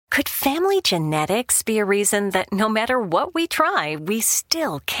Could family genetics be a reason that no matter what we try, we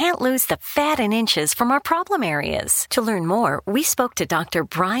still can't lose the fat and inches from our problem areas? To learn more, we spoke to Dr.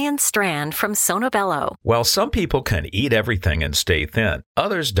 Brian Strand from Sonobello. While some people can eat everything and stay thin,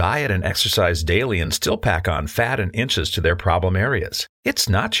 others diet and exercise daily and still pack on fat and inches to their problem areas. It's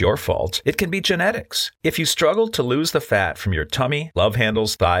not your fault. It can be genetics. If you struggle to lose the fat from your tummy, love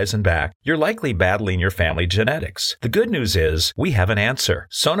handles, thighs, and back, you're likely battling your family genetics. The good news is we have an answer.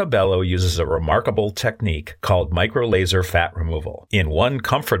 Sonobello uses a remarkable technique called microlaser fat removal. In one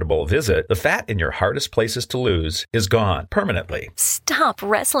comfortable visit, the fat in your hardest places to lose is gone permanently. Stop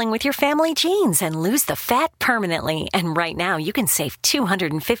wrestling with your family genes and lose the fat permanently. And right now, you can save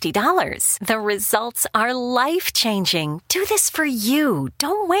 $250. The results are life-changing. Do this for you.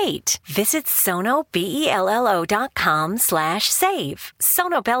 Don't wait. Visit sonobello.com/save.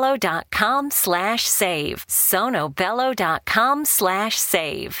 sonobello.com/save.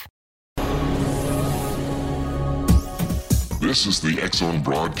 sonobello.com/save. This is the X-Zone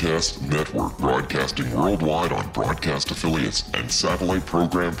Broadcast Network, broadcasting worldwide on broadcast affiliates and satellite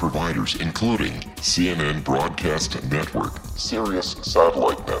program providers, including CNN Broadcast Network, Sirius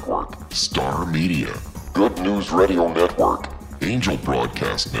Satellite Network, Star Media, Good News Radio Network, Angel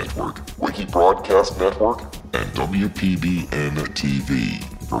Broadcast Network, Wiki Broadcast Network, and WPBN TV.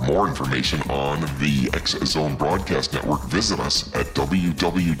 For more information on the X-Zone Broadcast Network, visit us at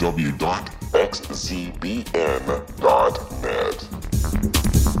www.xzbn.net.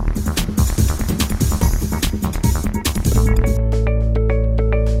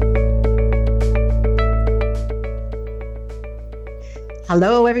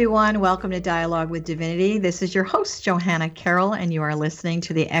 Hello, everyone. Welcome to Dialogue with Divinity. This is your host, Johanna Carroll, and you are listening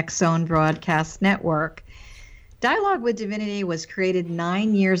to the X-Zone Broadcast Network. Dialogue with Divinity was created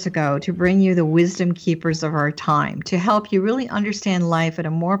 9 years ago to bring you the wisdom keepers of our time, to help you really understand life at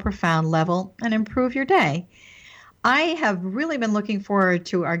a more profound level and improve your day. I have really been looking forward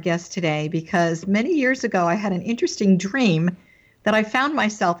to our guest today because many years ago I had an interesting dream that I found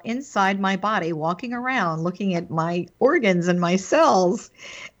myself inside my body, walking around, looking at my organs and my cells.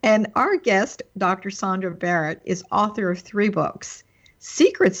 And our guest, Dr. Sondra Barrett, is author of 3 books,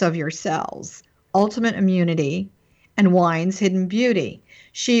 Secrets of Your Cells, Ultimate Immunity, and Wine's Hidden Beauty.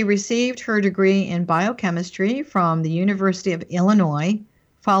 She received her degree in biochemistry from the University of Illinois,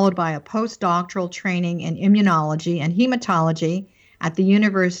 followed by a postdoctoral training in immunology and hematology at the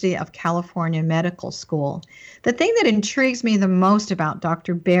University of California Medical School. The thing that intrigues me the most about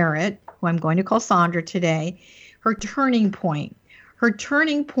Dr. Barrett, who I'm going to call Sondra today, her turning point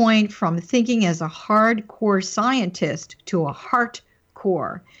from thinking as a hardcore scientist to a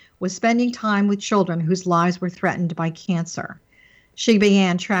heartcore, was spending time with children whose lives were threatened by cancer. She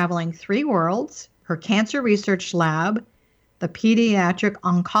began traveling 3 worlds, her cancer research lab, the pediatric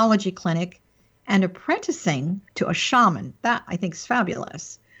oncology clinic, and apprenticing to a shaman. That, I think, is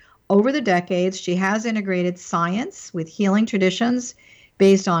fabulous. Over the decades, she has integrated science with healing traditions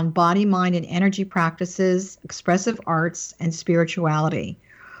based on body, mind, and energy practices, expressive arts, and spirituality.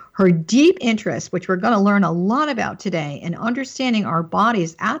 Her deep interest, which we're going to learn a lot about today, in understanding our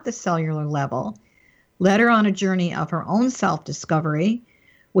bodies at the cellular level, led her on a journey of her own self-discovery,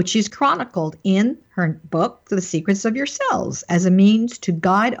 which she's chronicled in her book, The Secrets of Your Cells, as a means to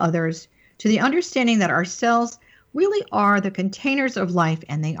guide others to the understanding that our cells really are the containers of life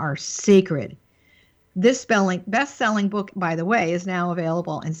and they are sacred. This best-selling book, by the way, is now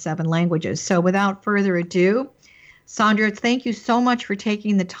available in 7 languages. So without further ado, Sondra, thank you so much for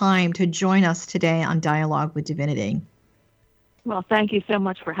taking the time to join us today on Dialogue with Divinity. Well, thank you so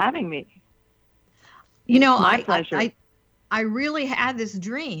much for having me. You know, my pleasure. I really had this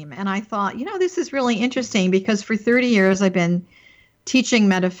dream, and I thought, this is really interesting because for 30 years I've been teaching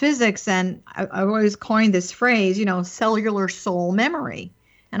metaphysics, and I always coined this phrase, cellular soul memory.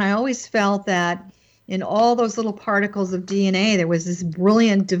 And I always felt that in all those little particles of DNA, there was this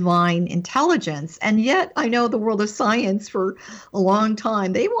brilliant divine intelligence. And yet I know the world of science for a long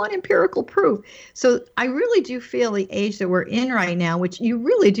time, they want empirical proof. So I really do feel the age that we're in right now, which you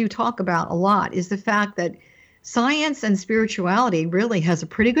really do talk about a lot, is the fact that science and spirituality really has a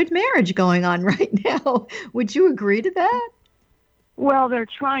pretty good marriage going on right now. Would you agree to that? Well, they're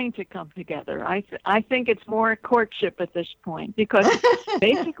trying to come together. I think it's more courtship at this point because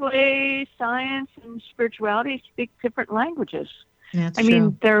basically science and spirituality speak different languages. That's I true.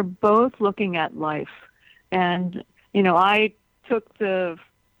 mean, they're both looking at life. And, I took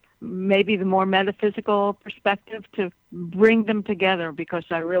maybe the more metaphysical perspective to bring them together because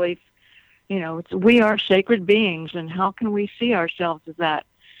I really, we are sacred beings, and how can we see ourselves as that?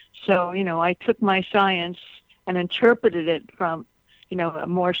 So, I took my science and interpreted it from a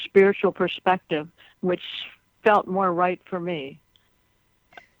more spiritual perspective, which felt more right for me.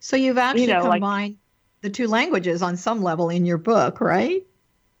 So you've actually combined the two languages on some level in your book, right?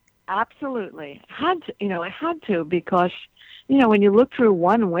 Absolutely. I had to because, when you look through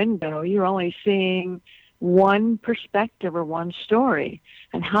one window, you're only seeing one perspective or one story.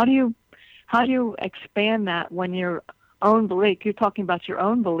 And how do you expand that when your own belief, you're talking about your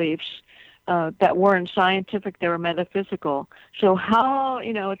own beliefs that weren't scientific, they were metaphysical. So how,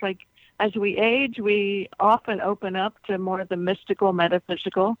 it's like as we age, we often open up to more of the mystical,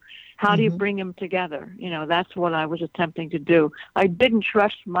 metaphysical. How do you bring them together? That's what I was attempting to do. I didn't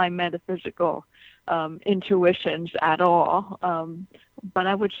trust my metaphysical intuitions at all, but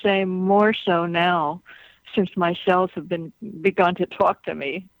I would say more so now, since my cells have begun to talk to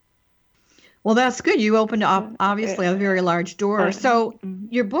me. Well, that's good. You opened up, obviously, a very large door. So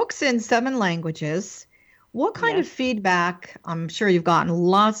your book's in 7 languages. What kind of feedback? I'm sure you've gotten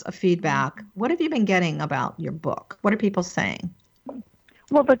lots of feedback. What have you been getting about your book? What are people saying?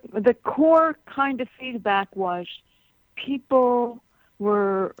 Well, the core kind of feedback was people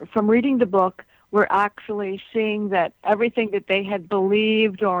were, from reading the book, were actually seeing that everything that they had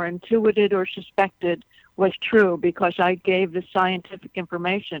believed or intuited or suspected was true because I gave the scientific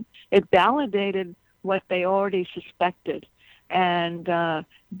information. It validated what they already suspected. And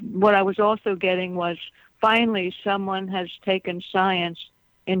what I was also getting was finally someone has taken science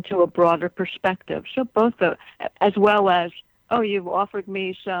into a broader perspective. So both, as well as, you've offered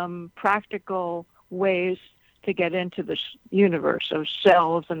me some practical ways to get into this universe of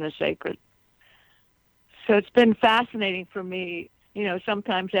cells and the sacred. So it's been fascinating for me.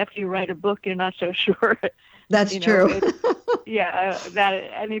 Sometimes after you write a book, you're not so sure. That's true.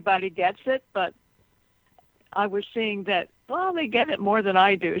 That anybody gets it. But I was seeing that, they get it more than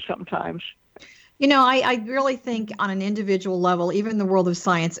I do sometimes. I really think on an individual level, even in the world of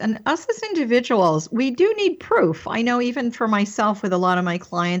science, and us as individuals, we do need proof. I know even for myself, with a lot of my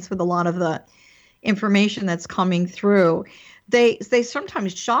clients, with a lot of the information that's coming through, they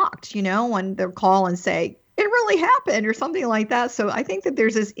sometimes shocked, when they'll call and say, it really happened or something like that. So I think that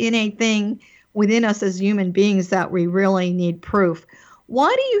there's this innate thing within us as human beings that we really need proof.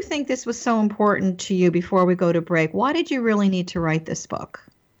 Why do you think this was so important to you before we go to break? Why did you really need to write this book?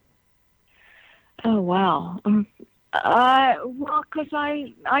 Oh, wow. Well, because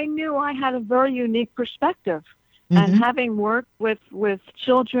I knew I had a very unique perspective. And having worked with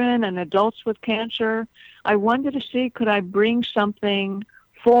children and adults with cancer, I wanted to see, could I bring something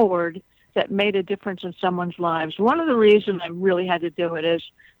forward that made a difference in someone's lives. One of the reasons I really had to do it is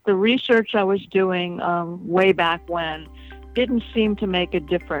the research I was doing way back when didn't seem to make a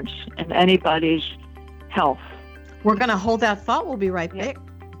difference in anybody's health. We're going to hold that thought. We'll be right back.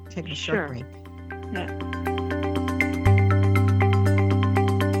 Take a short break. Yeah.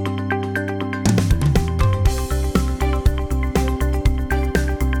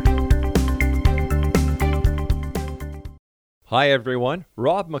 Hi everyone,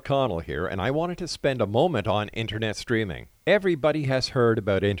 Rob McConnell here, and I wanted to spend a moment on internet streaming. Everybody has heard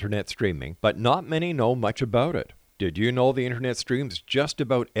about internet streaming, but not many know much about it. Did you know the internet streams just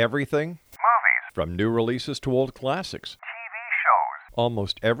about everything? Movies. From new releases to old classics. TV shows.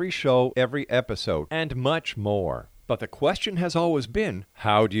 Almost every show, every episode, and much more. But the question has always been,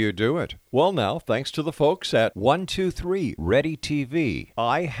 how do you do it? Well now, thanks to the folks at 123 Ready TV,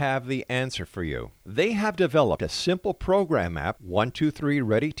 I have the answer for you. They have developed a simple program app, 123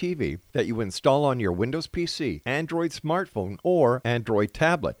 Ready TV, that you install on your Windows PC, Android smartphone, or Android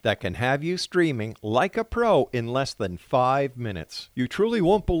tablet that can have you streaming like a pro in less than 5 minutes. You truly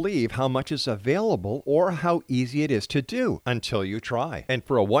won't believe how much is available or how easy it is to do until you try. And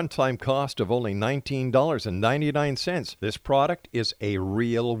for a one-time cost of only $19.99, this product is a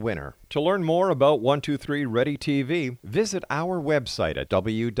real winner. To learn more about 123 Ready TV, visit our website at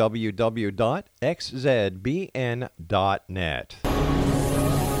www.xzbn.net.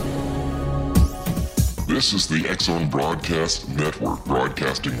 This is the X-Zone Broadcast Network,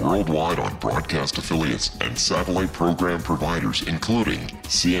 broadcasting worldwide on broadcast affiliates and satellite program providers, including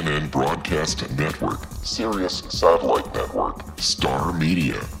CNN Broadcast Network, Sirius Satellite Network, Star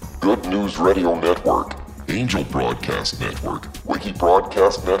Media, Good News Radio Network, Angel Broadcast Network, Wiki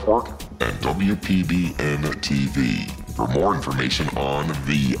Broadcast Network, and WPBN TV. For more information on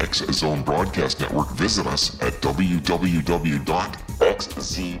the X-Zone Broadcast Network, visit us at www.xzbn.net.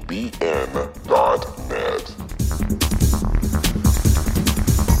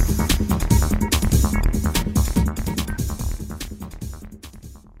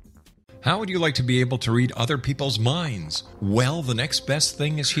 How would you like to be able to read other people's minds? Well, the next best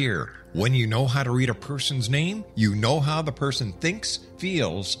thing is here. When you know how to read a person's name, you know how the person thinks,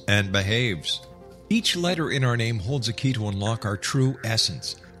 feels, and behaves. Each letter in our name holds a key to unlock our true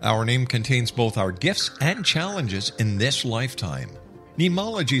essence. Our name contains both our gifts and challenges in this lifetime.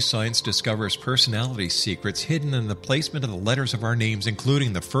 Mnemology science discovers personality secrets hidden in the placement of the letters of our names,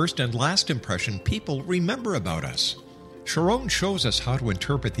 including the first and last impression people remember about us. Sharon shows us how to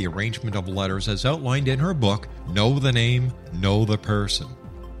interpret the arrangement of letters as outlined in her book, Know the Name, Know the Person.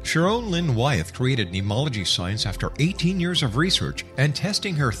 Sharon Lynn Wyeth created mnemology science after 18 years of research and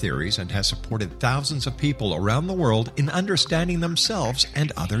testing her theories, and has supported thousands of people around the world in understanding themselves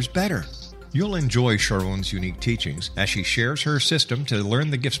and others better. You'll enjoy Sharon's unique teachings as she shares her system to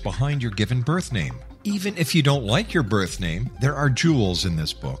learn the gifts behind your given birth name. Even if you don't like your birth name, there are jewels in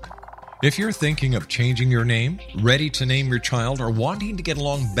this book. If you're thinking of changing your name, ready to name your child, or wanting to get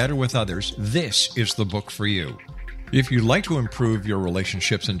along better with others, this is the book for you. If you'd like to improve your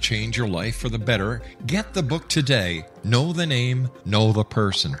relationships and change your life for the better, get the book today, Know the Name, Know the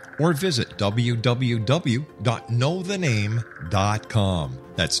Person, or visit www.knowthename.com.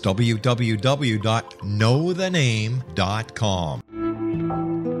 That's www.knowthename.com.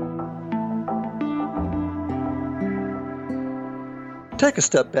 Take a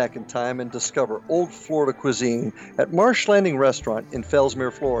step back in time and discover old Florida cuisine at Marsh Landing Restaurant in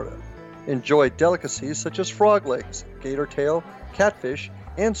Fellsmere, Florida. Enjoy delicacies such as frog legs, gator tail, catfish,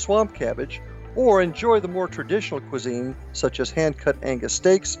 and swamp cabbage, or enjoy the more traditional cuisine such as hand-cut Angus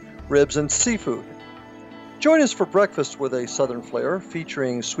steaks, ribs, and seafood. Join us for breakfast with a southern flair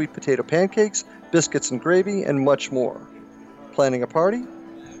featuring sweet potato pancakes, biscuits and gravy, and much more. Planning a party?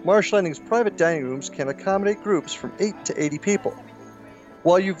 Marsh Landing's private dining rooms can accommodate groups from 8 to 80 people.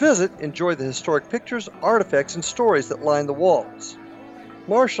 While you visit, enjoy the historic pictures, artifacts, and stories that line the walls.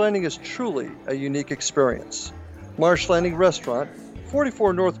 Marsh Landing is truly a unique experience. Marsh Landing Restaurant,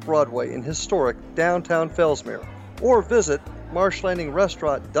 44 North Broadway in historic downtown Fellsmere, or visit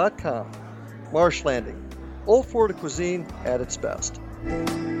marshlandingrestaurant.com. Marsh Landing, old Florida cuisine at its best.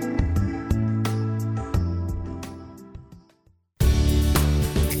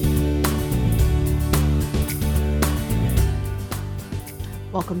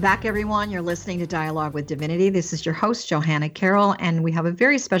 Welcome back, everyone. You're listening to Dialogue with Divinity. This is your host, Johanna Carroll, and we have a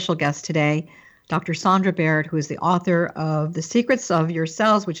very special guest today, Dr. Sondra Barrett, who is the author of The Secrets of Your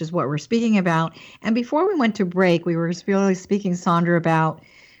Cells, which is what we're speaking about. And before we went to break, we were really speaking, Sondra, about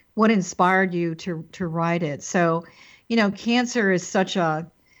what inspired you to write it. So, cancer is such a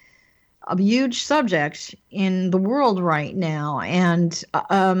huge subject in the world right now. And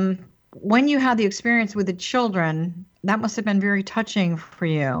when you had the experience with the children, that must have been very touching for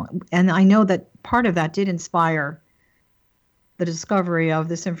you. And I know that part of that did inspire the discovery of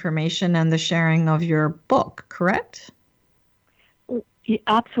this information and the sharing of your book, correct? Yeah,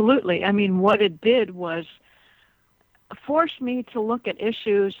 absolutely. I mean, what it did was force me to look at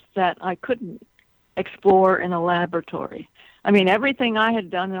issues that I couldn't explore in a laboratory. I mean, everything I had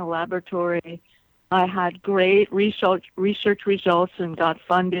done in a laboratory, I had great research results and got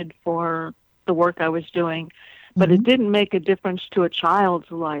funded for the work I was doing. But it didn't make a difference to a child's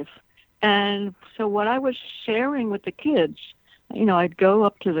life. And so what I was sharing with the kids, I'd go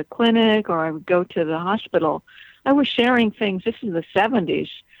up to the clinic or I would go to the hospital. I was sharing things, this is the 70s,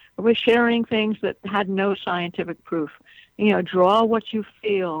 I was sharing things that had no scientific proof. Draw what you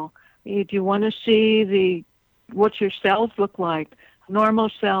feel. Do you want to see what your cells look like? Normal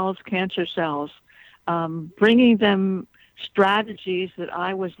cells, cancer cells. Bringing them strategies that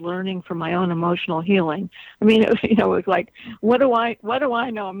I was learning from my own emotional healing. I mean, it was like, what do I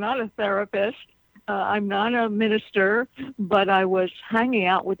know? I'm not a therapist. I'm not a minister, but I was hanging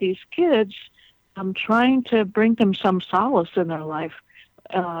out with these kids. I'm trying to bring them some solace in their life.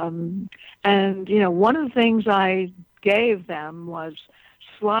 And one of the things I gave them was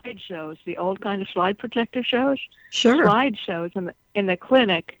slideshows, the old kind of slide projector shows. Sure. Slideshows in the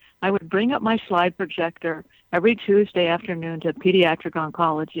clinic. I would bring up my slide projector every Tuesday afternoon to pediatric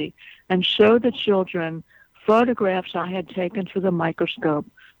oncology and show the children photographs I had taken through the microscope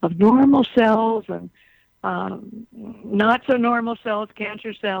of normal cells and not so normal cells,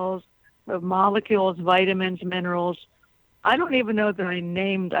 cancer cells, of molecules, vitamins, minerals. I don't even know that I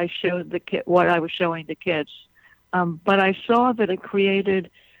showed what I was showing the kids. But I saw that it created,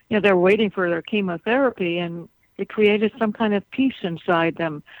 they're waiting for their chemotherapy, and it created some kind of peace inside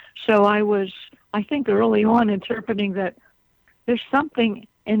them. So I think early on interpreting that there's something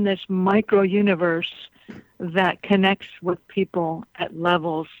in this micro universe that connects with people at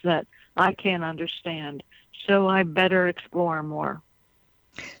levels that I can't understand. So I better explore more.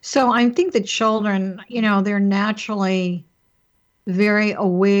 So I think that children, they're naturally very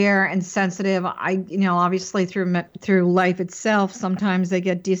aware and sensitive. Obviously through life itself, sometimes they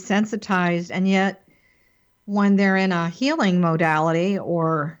get desensitized, and yet when they're in a healing modality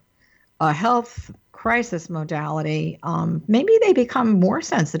or a health crisis modality, maybe they become more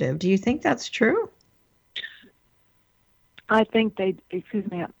sensitive. Do you think that's true? I think excuse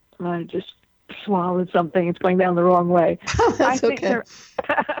me, I just swallowed something. It's going down the wrong way. That's okay.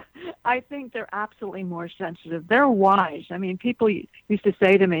 I think they're absolutely more sensitive. They're wise. I mean, people used to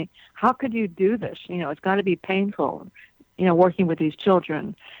say to me, how could you do this? It's got to be painful, working with these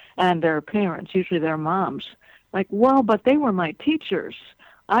children and their parents, usually their moms. Like, well, but they were my teachers.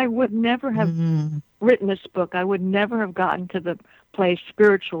 I would never have written this book. I would never have gotten to the place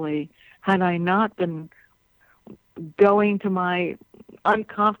spiritually had I not been going to my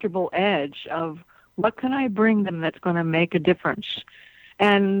uncomfortable edge of what can I bring them that's going to make a difference.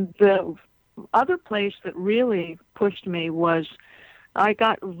 And the other place that really pushed me was I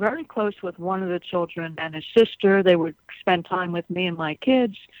got very close with one of the children and his sister. They would spend time with me and my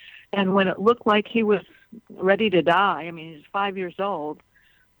kids. And when it looked like he was ready to die, I mean, he's 5 years old,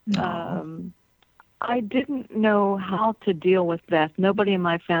 I didn't know how to deal with death. Nobody in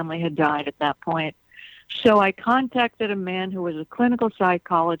my family had died at that point. So I contacted a man who was a clinical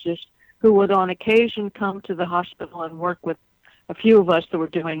psychologist who would on occasion come to the hospital and work with a few of us that were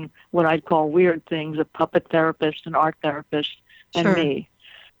doing what I'd call weird things, a puppet therapist, an art therapist, and me.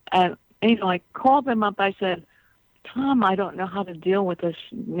 And, I called them up. I said, Tom, I don't know how to deal with this,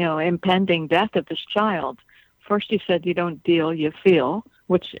 impending death of this child. First he said, you don't deal, you feel,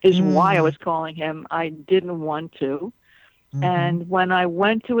 which is why I was calling him. I didn't want to. And when I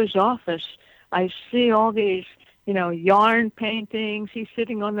went to his office, I see all these, yarn paintings. He's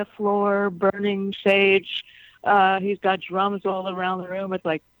sitting on the floor, burning sage. He's got drums all around the room. It's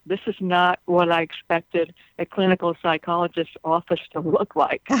like, this is not what I expected a clinical psychologist's office to look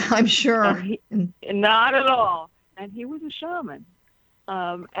like. I'm sure. Not at all. And he was a shaman.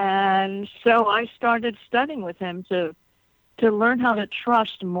 And so I started studying with him to learn how to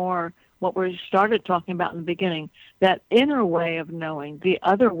trust more what we started talking about in the beginning, that inner way of knowing, the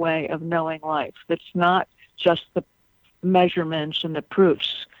other way of knowing life. That's not just the measurements and the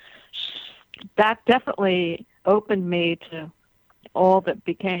proofs. That definitely opened me to all that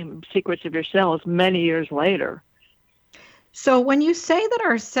became Secrets of Your Cells many years later. So when you say that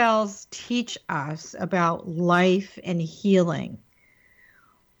our cells teach us about life and healing,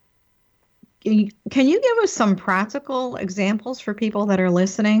 can you give us some practical examples for people that are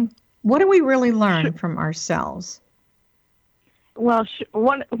listening? What do we really learn from our cells? Well,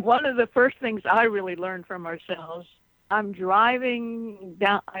 one of the first things I really learned from our cells, I'm driving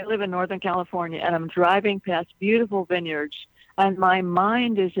down, I live in Northern California, and I'm driving past beautiful vineyards, and my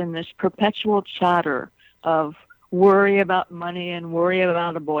mind is in this perpetual chatter of worry about money and worry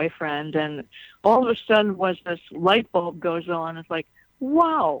about a boyfriend, and all of a sudden this light bulb goes on. It's like,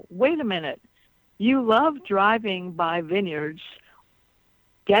 wow, wait a minute. You love driving by vineyards.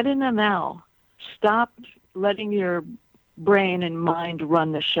 Get in the now. Stop letting your brain and mind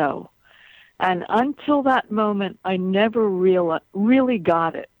run the show. And until that moment, I never really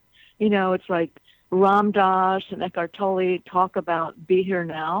got it. It's like Ram Dass and Eckhart Tolle talk about be here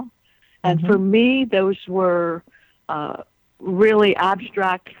now. And for me, those were really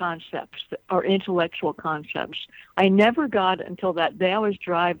abstract concepts or intellectual concepts. I never got it until that day I was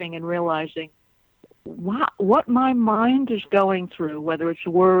driving and realizing what my mind is going through, whether it's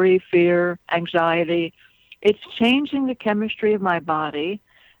worry, fear, anxiety. It's changing the chemistry of my body,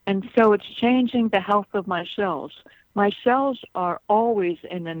 and so it's changing the health of my cells. My cells are always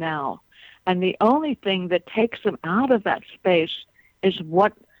in the now, and the only thing that takes them out of that space is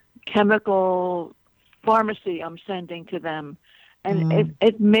what chemical pharmacy I'm sending to them. And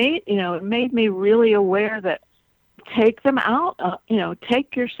it made me really aware that take them out,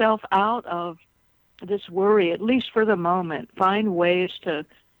 take yourself out of this worry, at least for the moment. Find ways to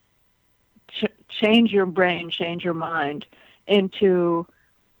change your brain, change your mind into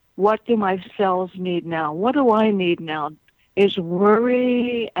what do my cells need now? What do I need now? Is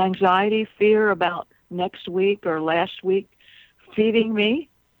worry, anxiety, fear about next week or last week feeding me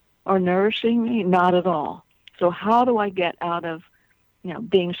or nourishing me? Not at all. So how do I get out of,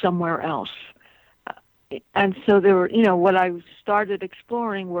 being somewhere else? And so there were, what I started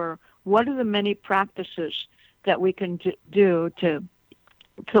exploring were what are the many practices that we can do to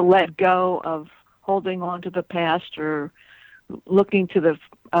let go of holding on to the past or looking to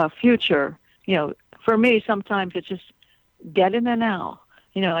the future. For me, sometimes it's just get in the now.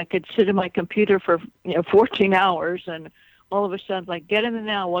 I could sit at my computer for 14 hours and all of a sudden, like, get in the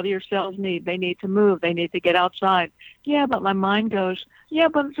now. What do your cells need? They need to move. They need to get outside. Yeah, but my mind goes, yeah,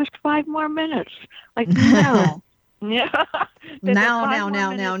 but just 5 more minutes. Like, no. Yeah.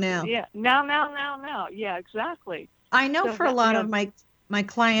 Now. Yeah, now. Yeah, exactly. I know for a lot of my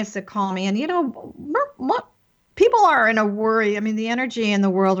clients that call me, and people are in a worry. I mean, the energy in the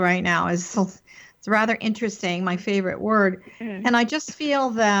world right now is it's rather interesting, my favorite word. And I just feel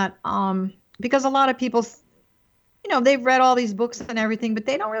that because a lot of people, they've read all these books and everything, but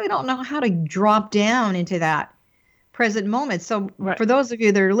they don't know how to drop down into that present moment. So for those of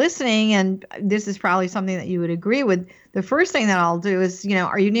you that are listening, and this is probably something that you would agree with, the first thing that I'll do is,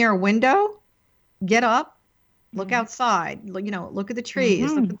 are you near a window? Get up. Look outside, look at the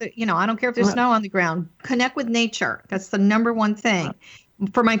trees, look at the, I don't care if there's snow on the ground, connect with nature. That's the number one thing.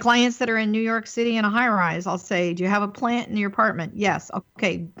 For my clients that are in New York City in a high rise, I'll say, do you have a plant in your apartment? Yes.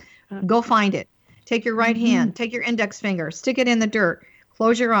 Okay. Go find it. Take your right hand, take your index finger, stick it in the dirt,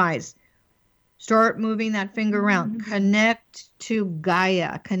 close your eyes, start moving that finger around, connect to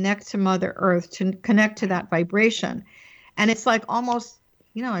Gaia, connect to Mother Earth, to connect to that vibration. And it's like almost,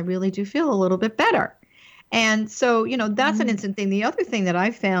 I really do feel a little bit better. And so, that's an instant thing. The other thing that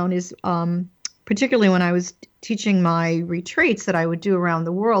I found is, particularly when I was teaching my retreats that I would do around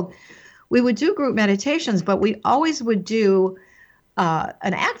the world, we would do group meditations, but we always would do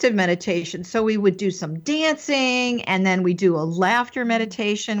an active meditation. So we would do some dancing, and then we do a laughter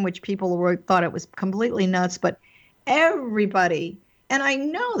meditation, which people thought it was completely nuts, but everybody, and I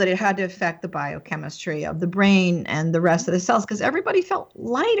know that it had to affect the biochemistry of the brain and the rest of the cells, because everybody felt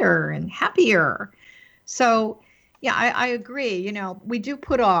lighter and happier. So, yeah, I agree. We do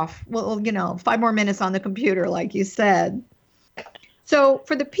put off, 5 more minutes on the computer, like you said. So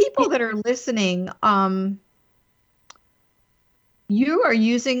for the people that are listening, you are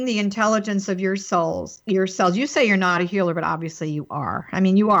using the intelligence of your cells. You say you're not a healer, but obviously you are. I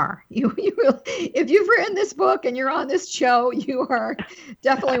mean, you are. You if you've written this book and you're on this show, you are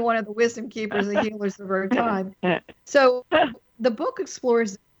definitely one of the wisdom keepers and healers of our time. So the book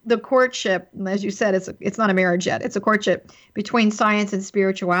explores the courtship, as you said, it's not a marriage yet. It's a courtship between science and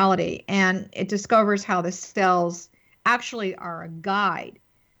spirituality, and it discovers how the cells actually are a guide.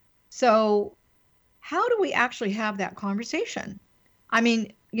 So how do we actually have that conversation? I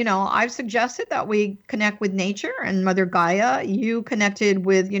mean, I've suggested that we connect with nature and Mother Gaia. You connected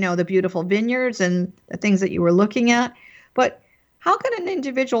with, the beautiful vineyards and the things that you were looking at. But how can an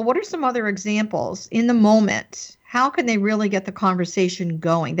individual, what are some other examples in the moment? How can they really get the conversation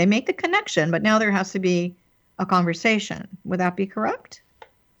going? They make the connection, but now there has to be a conversation. Would that be correct?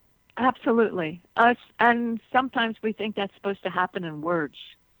 Absolutely. And sometimes we think that's supposed to happen in words.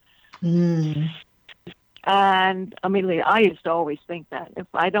 And immediately, I used to always think that. If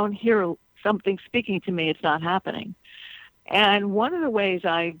I don't hear something speaking to me, it's not happening. And one of the ways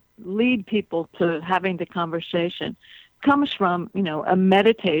I lead people to having the conversation comes from, a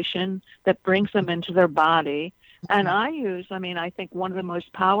meditation that brings them into their body. And I think one of the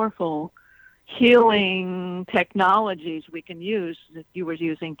most powerful healing technologies we can use, if you were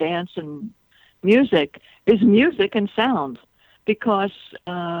using dance and music, is music and sound. Because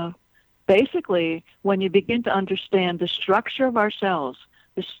basically, when you begin to understand the structure of our cells,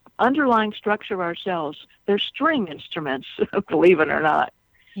 the underlying structure of our cells, they're string instruments, believe it or not.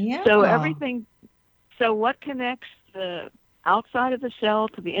 Yeah. So what connects the outside of the cell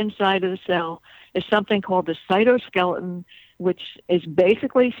to the inside of the cell is something called the cytoskeleton, which is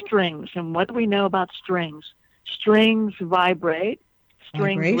basically strings. And what do we know about strings? Strings vibrate.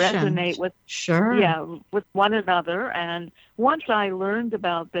 Strings resonate with with one another. And once I learned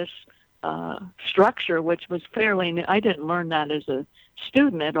about this structure, which was fairly new, I didn't learn that as a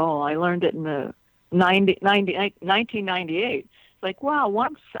student at all. I learned it in the 1998. It's like, wow,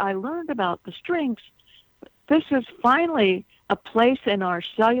 once I learned about the strings, this is finally a place in our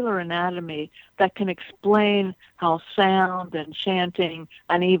cellular anatomy that can explain how sound and chanting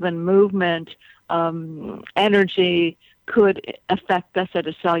and even movement, energy could affect us at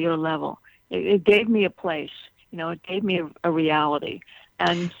a cellular level. It gave me a place, it gave me a reality.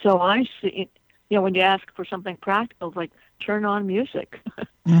 And so I see, when you ask for something practical, it's like turn on music.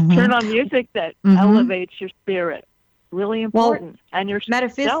 Turn on music that elevates your spirit. Really important. And your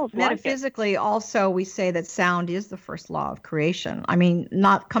cells metaphysically also, we say that sound is the first law of creation. I mean,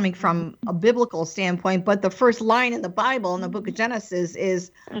 not coming from a biblical standpoint, but the first line in the Bible in the book of Genesis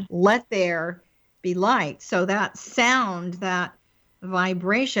is let there be light. So that sound, that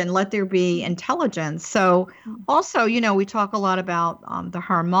vibration, let there be intelligence. So also, we talk a lot about the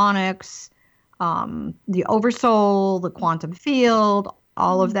harmonics, the oversoul, the quantum field,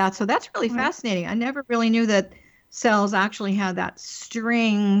 all of that. So that's really fascinating. I never really knew that cells actually have that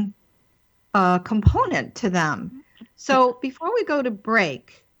string component to them. So before we go to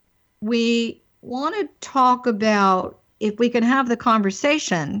break, we want to talk about, if we can have the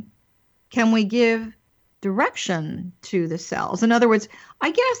conversation, can we give direction to the cells? In other words,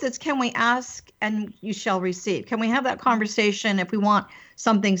 I guess it's, can we ask and you shall receive? Can we have that conversation if we want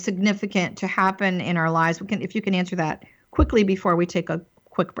something significant to happen in our lives? If you can answer that quickly before we take a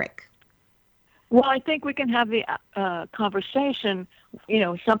quick break. Well, I think we can have the conversation,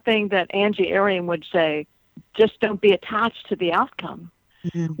 something that Angie Arian would say, just don't be attached to the outcome.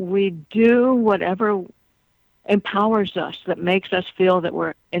 Mm-hmm. We do whatever empowers us, that makes us feel that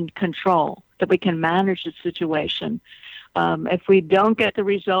we're in control, that we can manage the situation. If we don't get the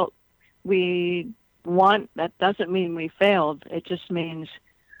result we want, that doesn't mean we failed. It just means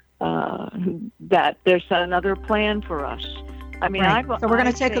that there's another plan for us. I mean, right. So we're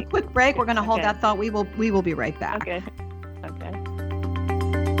going to take a quick break. We're going to hold that thought. We will be right back. Okay.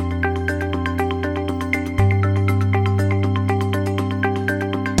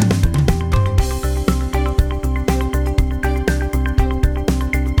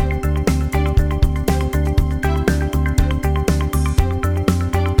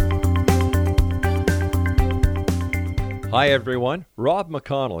 Hi everyone, Rob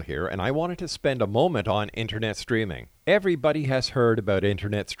McConnell here, and I wanted to spend a moment on internet streaming. Everybody has heard about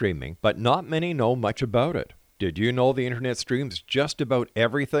internet streaming, but not many know much about it. Did you know the internet streams just about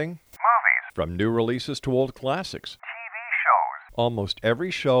everything? Movies. From new releases to old classics. TV shows. Almost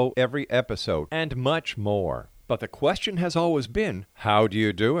every show, every episode, and much more. But the question has always been, how do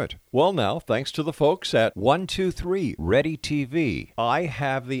you do it? Well now, thanks to the folks at 123 Ready TV, I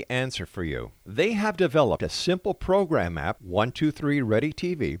have the answer for you. They have developed a simple program app, 123 Ready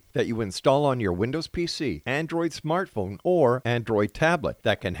TV, that you install on your Windows PC, Android smartphone, or Android tablet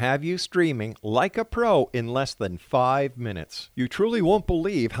that can have you streaming like a pro in less than 5 minutes. You truly won't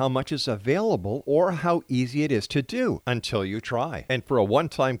believe how much is available or how easy it is to do until you try. And for a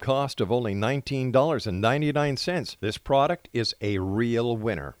one-time cost of only $19.99, this product is a real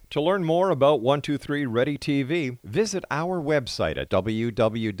winner. To learn more about 123 Ready TV, visit our website at www.xzbn.net.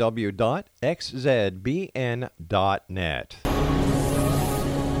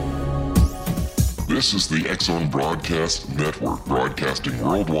 This is the X-Zone Broadcast Network, broadcasting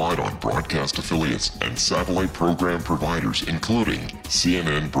worldwide on broadcast affiliates and satellite program providers, including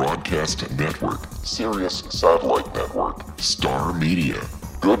CNN Broadcast Network, Sirius Satellite Network, Star Media,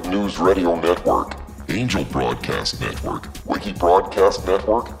 Good News Radio Network, Angel Broadcast Network, Wiki Broadcast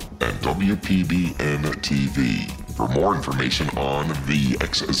Network, and WPBN TV. For more information on the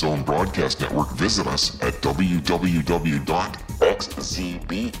X-Zone Broadcast Network, visit us at www.xzbn.net.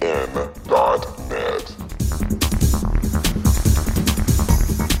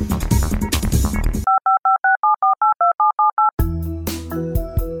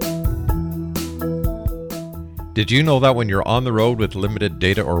 Did you know that when you're on the road with limited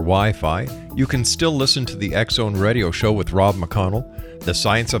data or Wi-Fi, you can still listen to the X-Zone Radio Show with Rob McConnell, The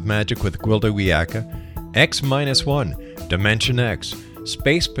Science of Magic with Gwilda Wiyaka, X-1, Dimension X,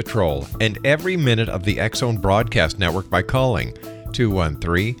 Space Patrol, and every minute of the X-Zone Broadcast Network by calling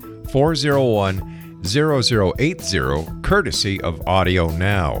 213-401-0080, courtesy of Audio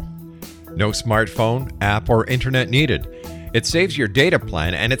Now. No smartphone, app, or internet needed. It saves your data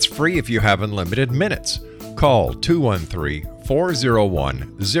plan and it's free if you have unlimited minutes. Call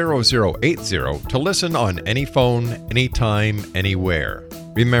 213-401-0080 to listen on any phone, anytime, anywhere.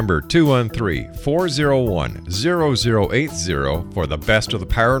 Remember 213-401-0080 for the best of the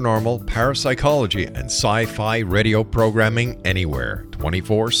paranormal, parapsychology, and sci-fi radio programming anywhere,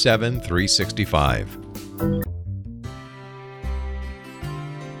 24/7, 365.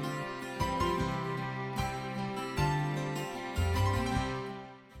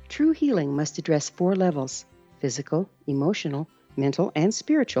 True healing must address 4 levels: physical, emotional, mental, and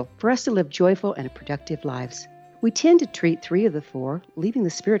spiritual, for us to live joyful and productive lives. We tend to treat 3 of the 4, leaving the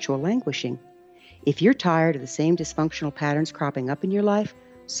spiritual languishing. If you're tired of the same dysfunctional patterns cropping up in your life,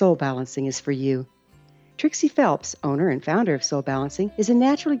 Soul Balancing is for you. Trixie Phelps, owner and founder of Soul Balancing, is a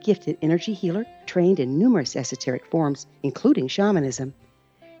naturally gifted energy healer trained in numerous esoteric forms, including shamanism.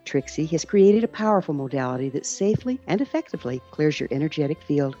 Trixie has created a powerful modality that safely and effectively clears your energetic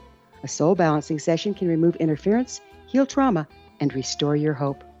field. A Soul Balancing session can remove interference, heal trauma, and restore your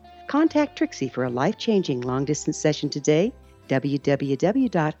hope. Contact Trixie for a life-changing long-distance session today,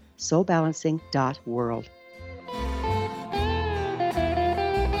 www.soulbalancing.world.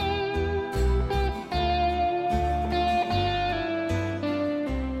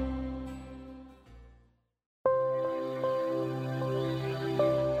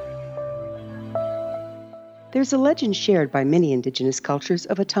 There's a legend shared by many indigenous cultures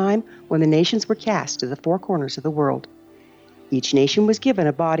of a time when the nations were cast to the four corners of the world. Each nation was given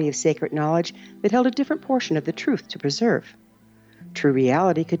a body of sacred knowledge that held a different portion of the truth to preserve. True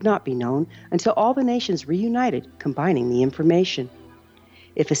reality could not be known until all the nations reunited, combining the information.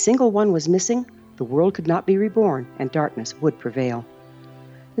 If a single one was missing, the world could not be reborn and darkness would prevail.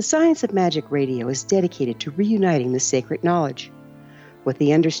 The Science of Magic Radio is dedicated to reuniting the sacred knowledge. With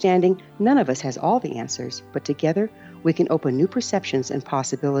the understanding, none of us has all the answers, but together we can open new perceptions and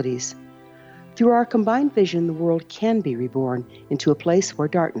possibilities. Through our combined vision, the world can be reborn into a place where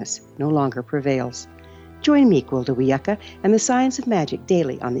darkness no longer prevails. Join me, Gwilda Wiyaka, and the Science of Magic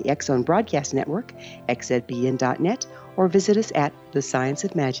daily on the X-Zone Broadcast Network, xzbn.net, or visit us at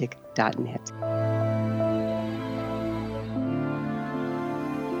thescienceofmagic.net.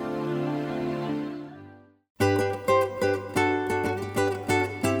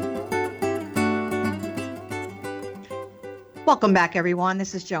 Welcome back, everyone.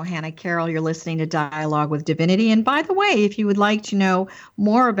 This is Johanna Carroll. You're listening to Dialogue with Divinity. And by the way, if you would like to know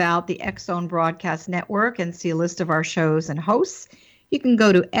more about the X-Zone Broadcast Network and see a list of our shows and hosts, you can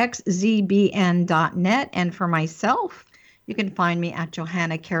go to xzbn.net. And for myself, you can find me at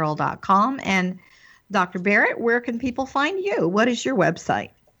johannacarroll.com. And Dr. Barrett, where can people find you? What is your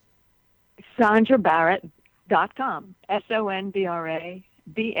website? SondraBarrett.com. SondraBarrett.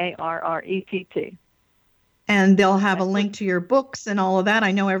 And they'll have a link to your books and all of that.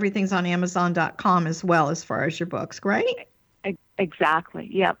 I know everything's on Amazon.com as well as far as your books, right? Exactly.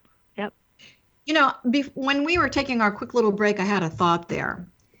 Yep. You know, when we were taking our quick little break, I had a thought there.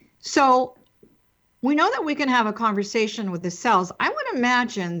 So we know that we can have a conversation with the cells. I would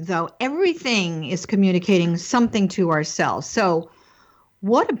imagine, though, everything is communicating something to our cells. So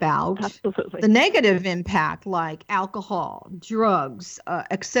what about the negative impact like alcohol, drugs,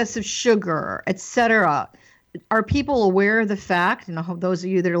 excessive sugar, etc.? Are people aware of the fact, and I hope those of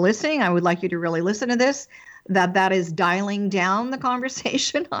you that are listening, I would like you to really listen to this, that is dialing down the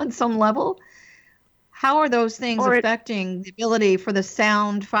conversation on some level? How are those things affecting the ability for the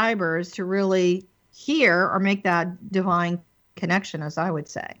sound fibers to really hear or make that divine connection, as I would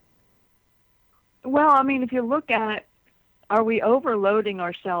say? Well, I mean, if you look at, are we overloading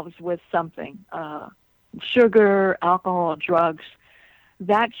ourselves with something? Sugar, alcohol, drugs,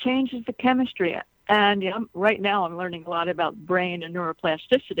 that changes the chemistry. And right now I'm learning a lot about brain and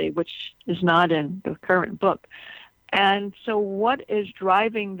neuroplasticity, which is not in the current book. And so what is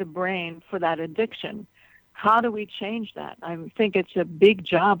driving the brain for that addiction? How do we change that? I think it's a big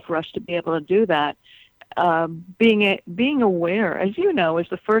job for us to be able to do that. Being aware, as you know, is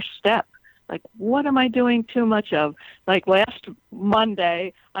the first step. Like, what am I doing too much of? Like last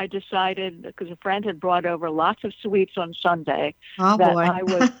Monday, I decided, because a friend had brought over lots of sweets on Sunday, I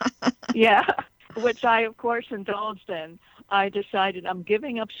would, which I, of course, indulged in. I decided I'm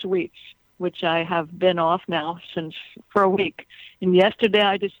giving up sweets, which I have been off now for a week. And yesterday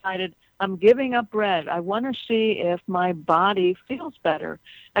I decided I'm giving up bread. I want to see if my body feels better.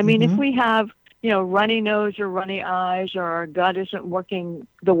 I mean, if we have, runny nose or runny eyes, or our gut isn't working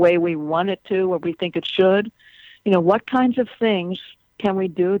the way we want it to or we think it should, what kinds of things can we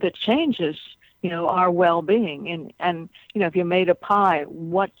do that changes, our well-being? And if you made a pie,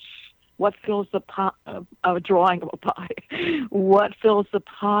 what fills the pie, a drawing of a pie? What fills the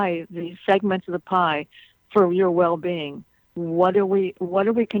pie, the segments of the pie for your well-being? What are we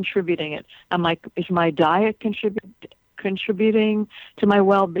contributing it? Is my diet contributing to my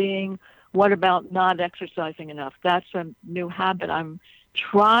well-being? What about not exercising enough? That's a new habit I'm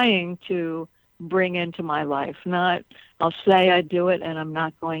trying to bring into my life. I'll say I do it and I'm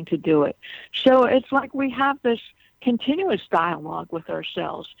not going to do it. So it's like we have this continuous dialogue with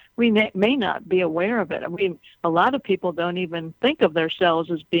ourselves. We may not be aware of it. I mean, a lot of people don't even think of themselves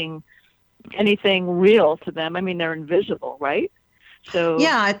as being anything real to them. I mean, they're invisible, right? So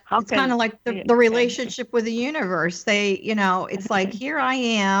yeah, it's kind of like the relationship with the universe. It's like, here I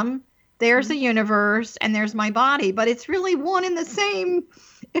am, there's the universe, and there's my body, but it's really one and the same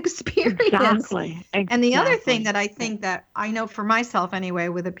experience. Exactly. And the other thing that I think that I know for myself anyway,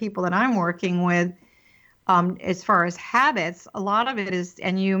 with the people that I'm working with, as far as habits, a lot of it is,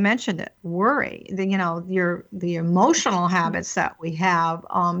 and you mentioned it, worry. The emotional habits that we have.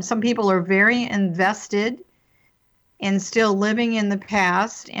 Some people are very invested in still living in the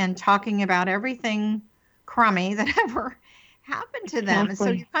past and talking about everything crummy that ever happened to them. And so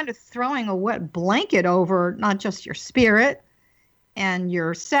you're kind of throwing a wet blanket over not just your spirit and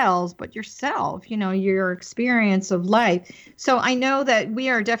your cells, but yourself, your experience of life. So I know that we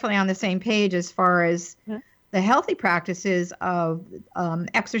are definitely on the same page as far as the healthy practices of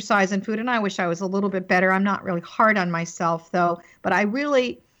exercise and food. And I wish I was a little bit better. I'm not really hard on myself, though. But I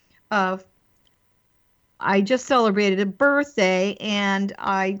really, I just celebrated a birthday, and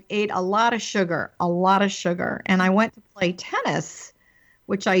I ate a lot of sugar. And I went to play tennis,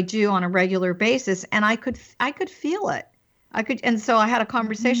 which I do on a regular basis, and I could feel it. And so I had a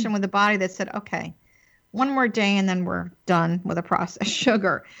conversation with the body that said, okay, one more day and then we're done with the processed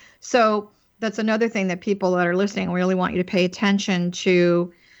sugar. So that's another thing that people that are listening really want you to pay attention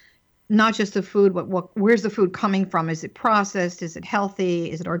to, not just the food, but where's the food coming from? Is it processed? Is it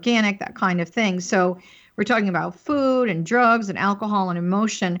healthy? Is it organic? That kind of thing. So we're talking about food and drugs and alcohol and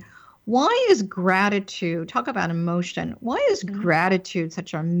emotion. Why is gratitude, talk about emotion, why is gratitude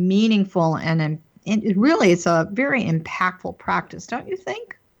such a meaningful and it's a very impactful practice, don't you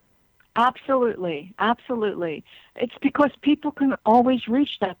think? Absolutely. It's because people can always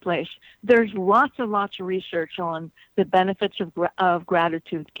reach that place. There's lots and lots of research on the benefits of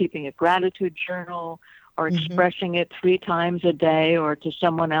gratitude, keeping a gratitude journal or expressing it 3 times a day or to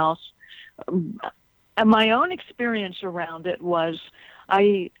someone else. And my own experience around it was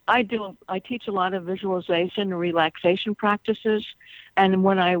I teach a lot of visualization and relaxation practices. And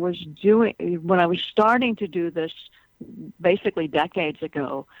when I was starting to do this basically decades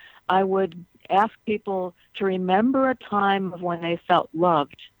ago, I would ask people to remember a time of when they felt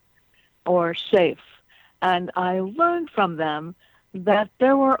loved or safe. And I learned from them that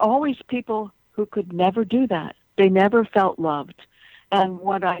there were always people who could never do that. They never felt loved. And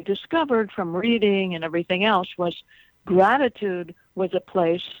what I discovered from reading and everything else was gratitude was a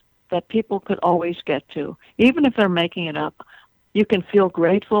place that people could always get to. Even if they're making it up, you can feel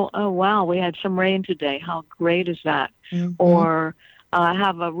grateful. Oh, wow, we had some rain today. How great is that? Or I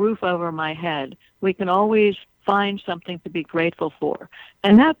have a roof over my head. We can always find something to be grateful for.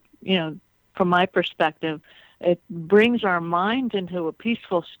 And that, from my perspective, it brings our mind into a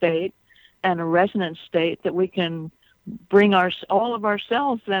peaceful state and a resonant state that we can bring all of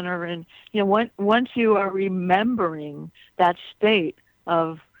ourselves then are in. Once you are remembering that state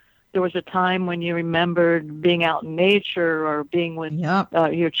of, there was a time when you remembered being out in nature or being with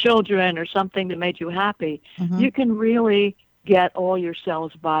your children or something that made you happy, you can really get all your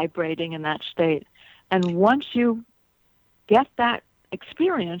cells vibrating in that state. And once you get that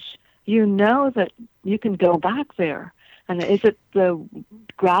experience, you know that you can go back there. And is it the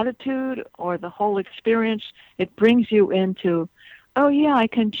gratitude or the whole experience? It brings you into, oh yeah, I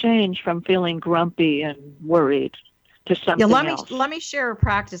can change from feeling grumpy and worried to something else. Let me share a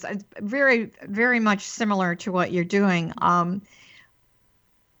practice. It's very, very much similar to what you're doing.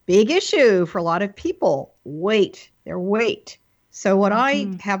 Big issue for a lot of people, their weight. So what I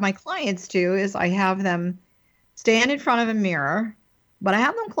have my clients do is I have them stand in front of a mirror, but I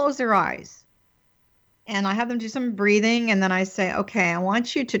have them close their eyes. And I have them do some breathing, and then I say, okay, I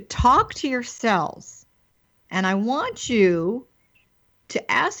want you to talk to your cells. And I want you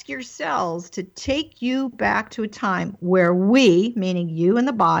to ask your cells to take you back to a time where we, meaning you and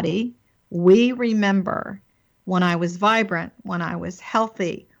the body, we remember when I was vibrant, when I was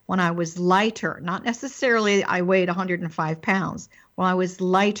healthy, when I was lighter. Not necessarily I weighed 105 pounds. When I was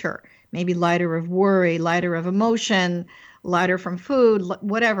lighter, maybe lighter of worry, lighter of emotion, lighter from food,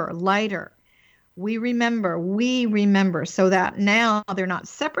 whatever, lighter. We remember so that now they're not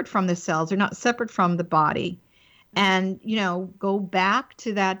separate from the cells. They're not separate from the body. And, go back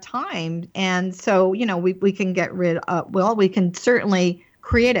to that time. And so, we can get rid of, we can certainly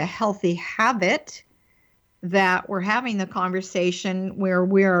create a healthy habit that we're having the conversation where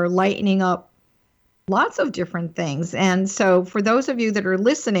we're lightening up lots of different things. And so for those of you that are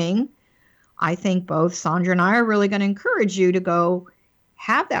listening, I think both Sondra and I are really going to encourage you to go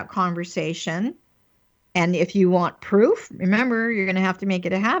have that conversation. And if you want proof, remember, you're going to have to make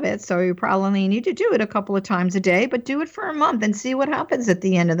it a habit. So you probably need to do it a couple of times a day, but do it for a month and see what happens at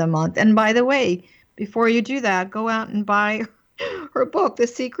the end of the month. And by the way, before you do that, go out and buy her book, The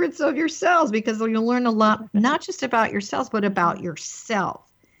Secrets of Your Cells, because you'll learn a lot, not just about your cells, but about yourself.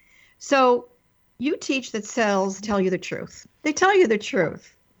 So you teach that cells tell you the truth. They tell you the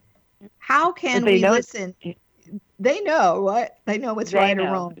truth. How can we listen? They know, right? They know what's right or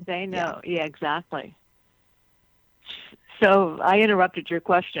wrong. They know. Yeah, exactly. So I interrupted your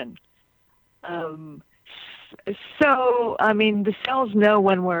question. The cells know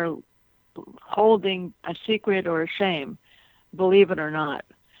when we're holding a secret or a shame, believe it or not.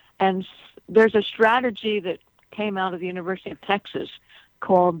 And there's a strategy that came out of the University of Texas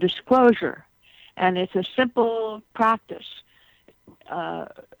called disclosure. And it's a simple practice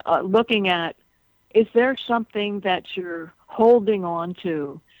looking at, is there something that you're holding on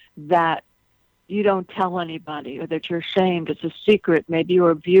to that you don't tell anybody, or that you're ashamed. It's a secret. Maybe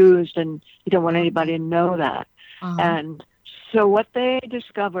you're abused and you don't want anybody to know that. And so what they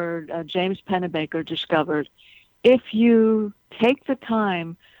discovered, James Pennebaker discovered, if you take the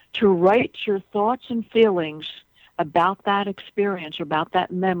time to write your thoughts and feelings about that experience, or about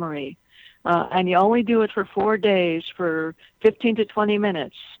that memory, and you only do it for 4 days for 15 to 20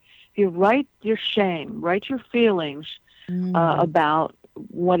 minutes, you write your shame, write your feelings about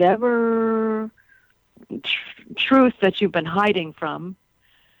whatever truth that you've been hiding from,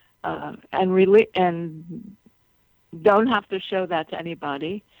 and don't have to show that to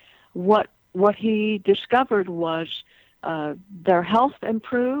anybody. What he discovered was their health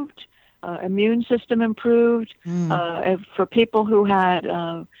improved, immune system improved. For people who had,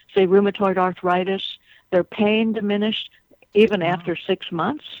 say, rheumatoid arthritis, their pain diminished even after 6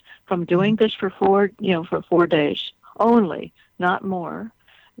 months from doing this for 4 days only, not more.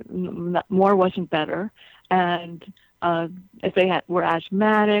 More wasn't better. And if they were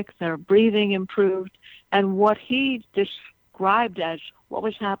asthmatic, their breathing improved. And what he described as what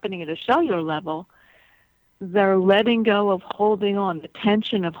was happening at a cellular level, they're letting go of holding on, the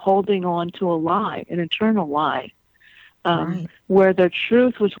tension of holding on to a lie, an internal lie, where the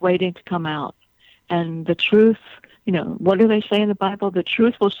truth was waiting to come out. And the truth, what do they say in the Bible? The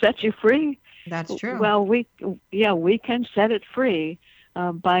truth will set you free. That's true. Well, we can set it free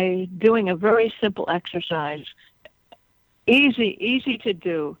by doing a very simple exercise. Easy to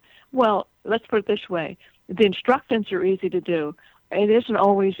do. Well, let's put it this way. The instructions are easy to do. It isn't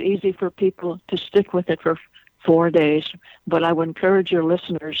always easy for people to stick with it for 4 days, but I would encourage your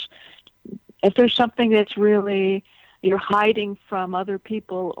listeners, if there's something that's really you're hiding from other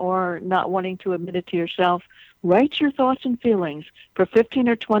people or not wanting to admit it to yourself, write your thoughts and feelings for 15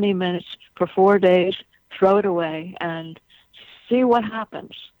 or 20 minutes for 4 days, throw it away, and see what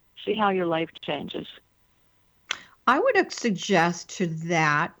happens. See how your life changes. I would suggest to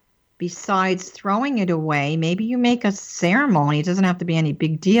that, besides throwing it away, maybe you make a ceremony. It doesn't have to be any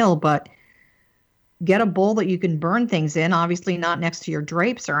big deal, but get a bowl that you can burn things in, obviously not next to your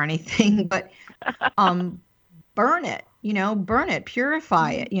drapes or anything, but burn it,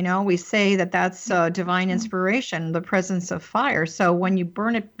 purify it. We say that that's divine inspiration, the presence of fire. So when you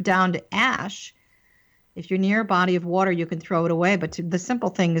burn it down to ash, if you're near a body of water, you can throw it away. But the simple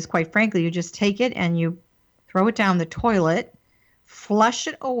thing is, quite frankly, you just take it and you throw it down the toilet, flush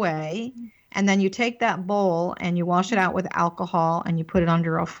it away, and then you take that bowl and you wash it out with alcohol and you put it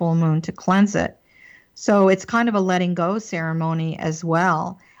under a full moon to cleanse it. So it's kind of a letting go ceremony as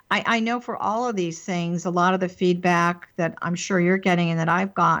well. I know for all of these things, a lot of the feedback that I'm sure you're getting and that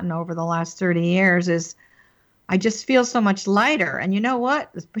I've gotten over the last 30 years is, I just feel so much lighter. And you know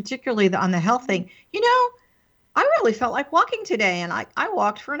what? Particularly on the health thing, I really felt like walking today, and I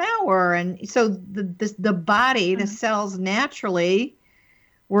walked for an hour. And so the body, the cells naturally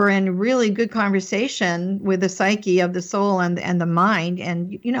were in really good conversation with the psyche of the soul and the mind.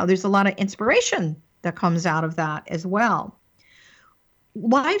 And, there's a lot of inspiration that comes out of that as well.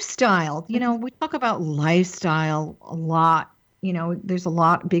 Lifestyle, we talk about lifestyle a lot. There's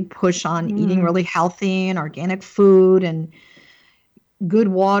a big push on eating really healthy and organic food and good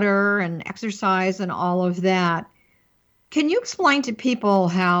water and exercise and all of that. Can you explain to people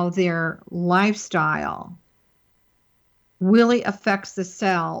how their lifestyle really affects the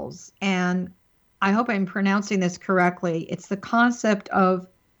cells? And I hope I'm pronouncing this correctly. It's the concept of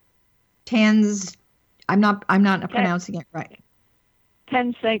I'm not pronouncing it right.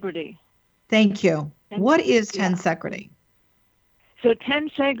 Tensegrity. Thank you. What is tensegrity? So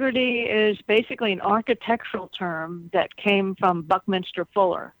tensegrity is basically an architectural term that came from Buckminster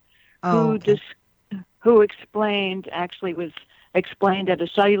Fuller, who explained at a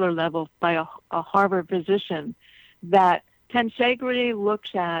cellular level by a Harvard physician, that tensegrity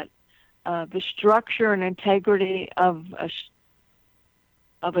looks at the structure and integrity of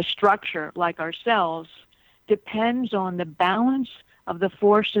a structure like our cells depends on the balance of the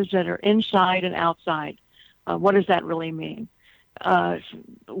forces that are inside and outside. What does that really mean?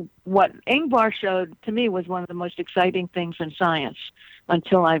 What Ingvar showed to me was one of the most exciting things in science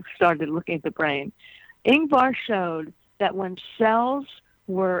until I started looking at the brain. Ingvar showed that when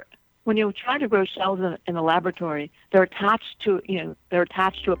you try to grow cells in a laboratory, they're attached to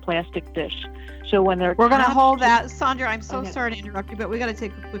a plastic dish. So when we're going to hold that, Sondra. I'm so sorry to interrupt you, but we got to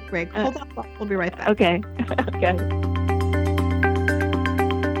take a quick break. Hold on, we'll be right back. Okay. Okay.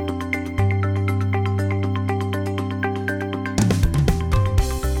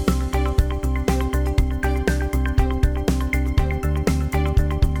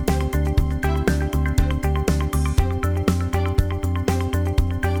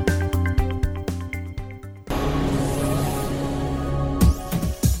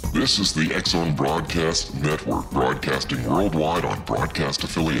 This is the X-Zone Broadcast Network, broadcasting worldwide on broadcast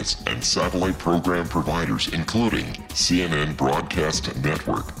affiliates and satellite program providers, including CNN Broadcast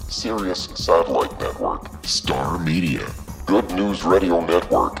Network, Sirius Satellite Network, Star Media, Good News Radio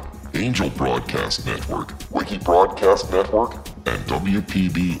Network, Angel Broadcast Network, Wiki Broadcast Network, and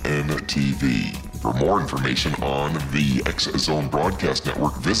WPBN TV. For more information on the X-Zone Broadcast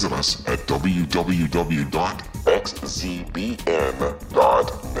Network, visit us at www.xzbn.net.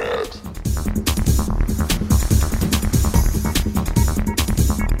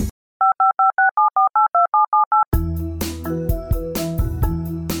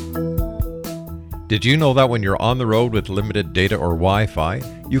 Did you know that when you're on the road with limited data or Wi-Fi,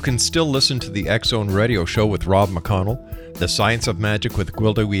 you can still listen to the X-Zone Radio Show with Rob McConnell, The Science of Magic with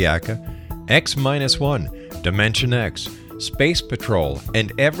Gwilda Wiyaka, X-1, Dimension X, Space Patrol,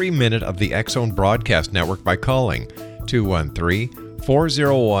 and every minute of the X-Zone Broadcast Network by calling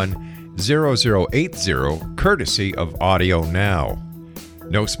 213-401-0080, courtesy of Audio Now.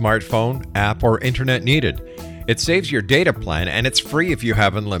 No smartphone, app, or internet needed. It saves your data plan and it's free if you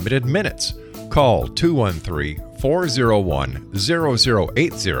have unlimited minutes. Call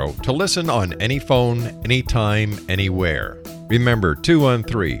 213-401-0080 to listen on any phone, anytime, anywhere. Remember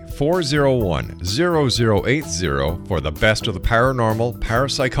 213-401-0080 for the best of the paranormal,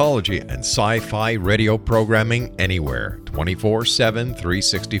 parapsychology, and sci-fi radio programming anywhere, 24/7,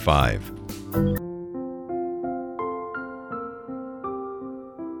 365.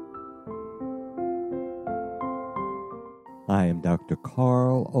 I am Dr.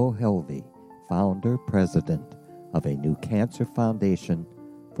 Carl O'Helvey, founder, president of a new cancer foundation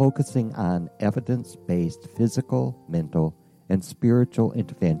focusing on evidence-based physical, mental, and spiritual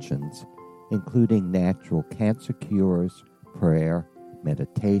interventions, including natural cancer cures, prayer,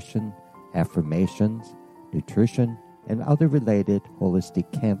 meditation, affirmations, nutrition, and other related holistic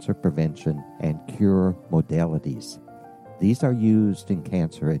cancer prevention and cure modalities. These are used in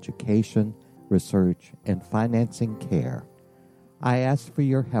cancer education, research, and financing care. I ask for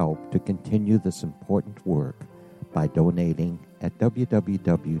your help to continue this important work by donating at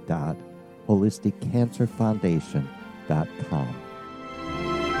www.holisticcancerfoundation.com.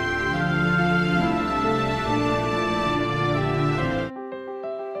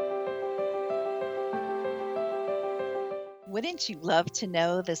 Wouldn't you love to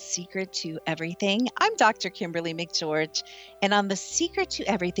know the secret to everything? I'm Dr. Kimberly McGeorge, and on The Secret to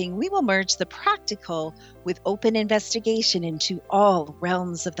Everything, we will merge the practical with open investigation into all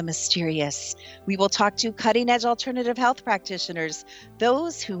realms of the mysterious. We will talk to cutting-edge alternative health practitioners,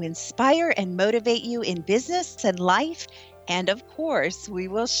 those who inspire and motivate you in business and life, and of course, we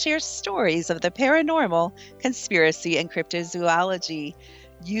will share stories of the paranormal, conspiracy, and cryptozoology.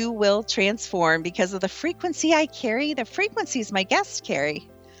 You will transform because of the frequency I carry, the frequencies my guests carry.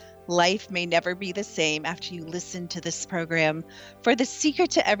 Life may never be the same after you listen to this program, for the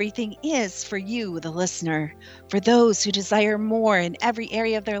secret to everything is for you, the listener, for those who desire more in every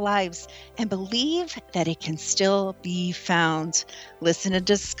area of their lives and believe that it can still be found. Listen and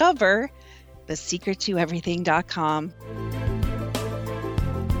discover thesecrettoeverything.com.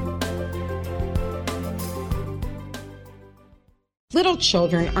 Little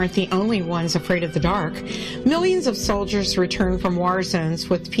children aren't the only ones afraid of the dark. Millions of soldiers return from war zones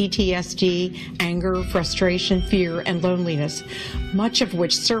with PTSD, anger, frustration, fear, and loneliness, much of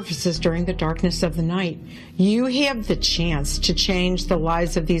which surfaces during the darkness of the night. You have the chance to change the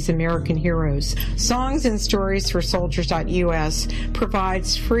lives of these American heroes. Songs and Stories for Soldiers.us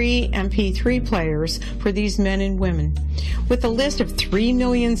provides free MP3 players for these men and women. With a list of 3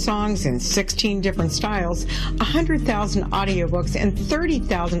 million songs in 16 different styles, 100,000 audiobooks, and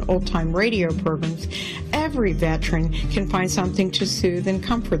 30,000 old-time radio programs, every veteran can find something to soothe and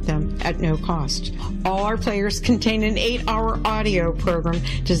comfort them at no cost. All our players contain an 8-hour audio program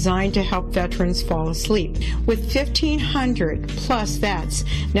designed to help veterans fall asleep. With 1,500 plus vets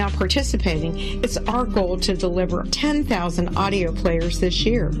now participating, it's our goal to deliver 10,000 audio players this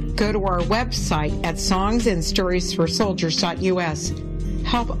year. Go to our website at songsandstoriesforsoldiers.us.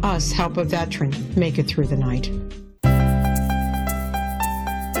 Help us help a veteran make it through the night.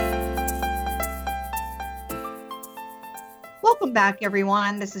 Welcome back,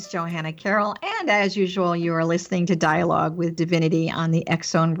 everyone. This is Johanna Carroll, and as usual, you are listening to Dialogue with Divinity on the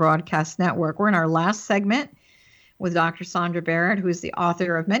X-Zone Broadcast Network. We're in our last segment with Dr. Sondra Barrett, who is the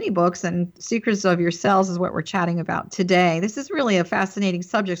author of many books, and Secrets of Your Cells is what we're chatting about today. This is really a fascinating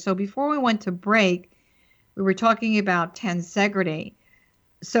subject. So before we went to break, we were talking about tensegrity.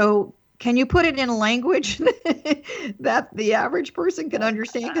 So can you put it in a language that the average person can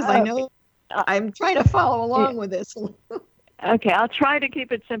understand? Because I know I'm trying to follow along with this. Okay, I'll try to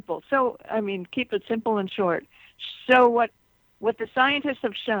keep it simple. So, keep it simple and short. So what the scientists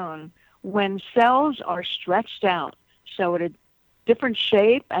have shown, when cells are stretched out, so at a different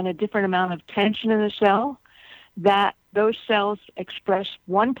shape and a different amount of tension in the cell, that those cells express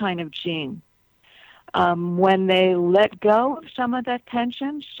one kind of gene. When they let go of some of that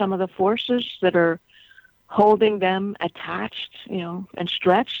tension, some of the forces that are holding them attached, and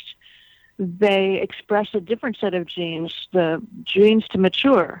stretched, they express a different set of genes, the genes to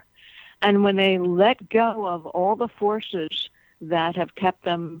mature. And when they let go of all the forces that have kept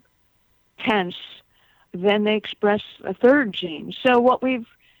them tense, then they express a third gene. So what we've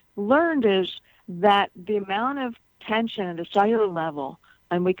learned is that the amount of tension at a cellular level,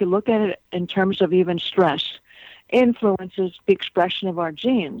 and we can look at it in terms of even stress, influences the expression of our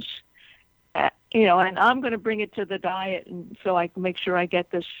genes. And I'm going to bring it to the diet, and so I can make sure I get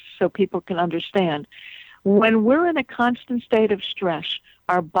this so people can understand. When we're in a constant state of stress,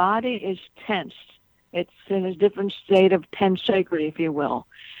 our body is tensed. It's in a different state of tensegrity, if you will.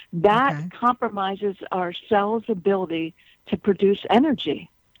 That compromises our cells' ability to produce energy.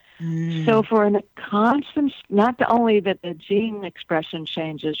 So if we're in a constant, not only that the gene expression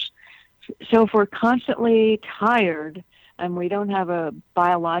changes, so if we're constantly tired and we don't have a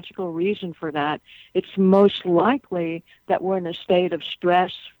biological reason for that, it's most likely that we're in a state of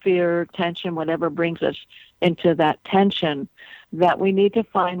stress, fear, tension, whatever brings us into that tension, that we need to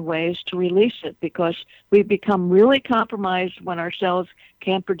find ways to release it, because we become really compromised when our cells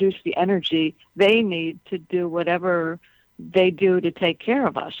can't produce the energy they need to do whatever they do to take care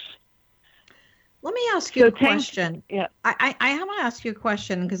of us. Let me ask you a question. Yeah, I want to ask you a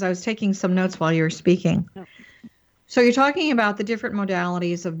question because I was taking some notes while you were speaking. Okay. So you're talking about the different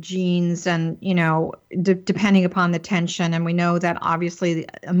modalities of genes and, depending upon the tension. And we know that obviously the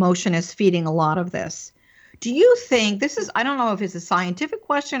emotion is feeding a lot of this. Do you think I don't know if it's a scientific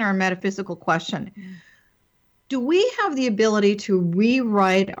question or a metaphysical question. Do we have the ability to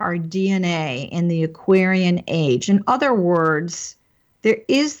rewrite our DNA in the Aquarian age? In other words,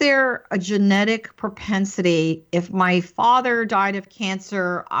 is there a genetic propensity? If my father died of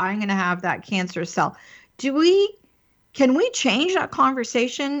cancer, I'm going to have that cancer cell. Can we change that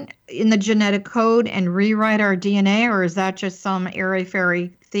conversation in the genetic code and rewrite our DNA, or is that just some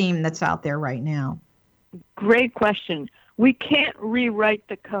airy-fairy theme that's out there right now? Great question. We can't rewrite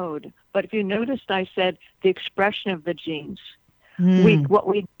the code, but if you noticed, I said the expression of the genes. What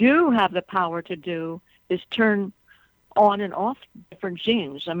we do have the power to do is turn on and off different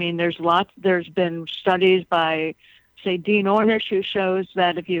genes. There's been studies by, say, Dean Ornish, who shows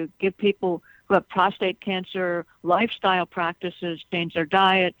that if you give people who have prostate cancer lifestyle practices, change their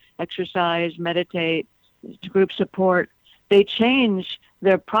diet, exercise, meditate, group support, they change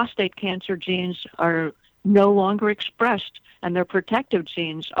their prostate cancer genes are no longer expressed and their protective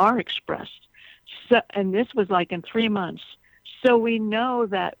genes are expressed. So, and this was like in 3 months. So we know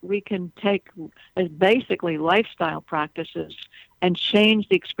that we can take basically lifestyle practices and change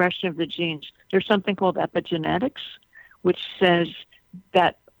the expression of the genes. There's something called epigenetics, which says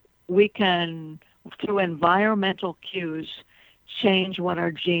that we can, through environmental cues, change what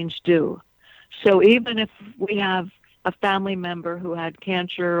our genes do. So even if we have a family member who had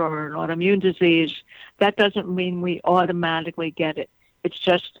cancer or an autoimmune disease, that doesn't mean we automatically get it. It's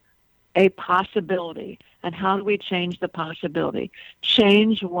just a possibility. And how do we change the possibility?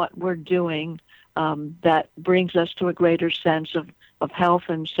 Change what we're doing that brings us to a greater sense of health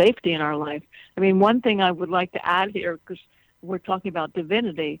and safety in our life. One thing I would like to add here, because we're talking about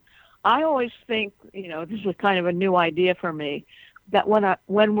divinity, I always think, this is kind of a new idea for me, that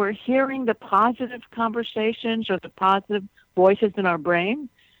when we're hearing the positive conversations or the positive voices in our brain,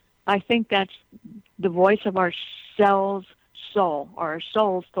 I think that's the voice of our cell's soul, or our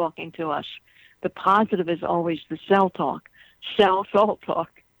soul's talking to us. The positive is always the cell talk, cell-soul talk.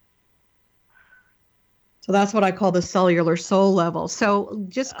 So that's what I call the cellular soul level. So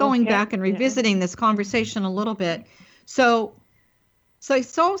just going back and revisiting this conversation a little bit. So I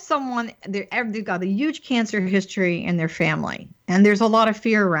saw someone, they've got a huge cancer history in their family, and there's a lot of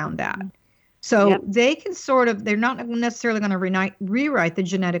fear around that. So they can they're not necessarily going to rewrite the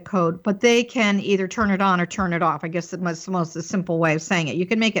genetic code, but they can either turn it on or turn it off. I guess that's the most simple way of saying it. You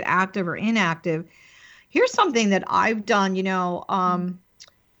can make it active or inactive. Here's something that I've done,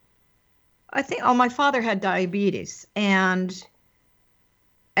 I think, my father had diabetes, and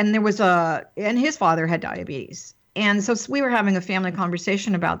his father had diabetes. And so we were having a family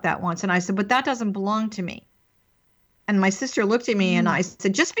conversation about that once. And I said, but that doesn't belong to me. And my sister looked at me and I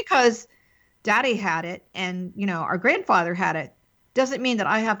said, just because Daddy had it and, our grandfather had it, doesn't mean that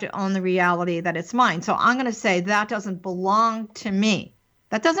I have to own the reality that it's mine. So I'm going to say that doesn't belong to me.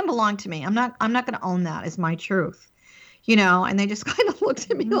 That doesn't belong to me. I'm not going to own that as my truth. And they just kind of looked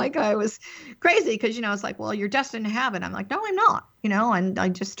at me like I was crazy because, it's like, well, you're destined to have it. I'm like, no, I'm not, and I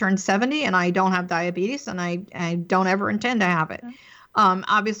just turned 70 and I don't have diabetes and I don't ever intend to have it.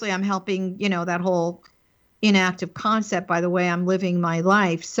 Obviously, I'm helping, that whole inactive concept by the way I'm living my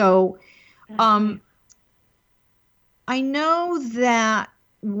life. So I know that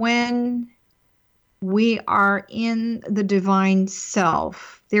when we are in the divine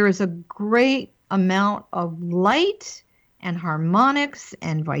self, there is a great amount of light and harmonics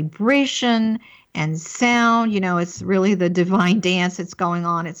and vibration and sound. It's really the divine dance that's going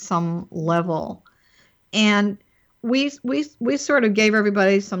on at some level. And we sort of gave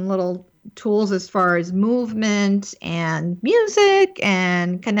everybody some little tools as far as movement and music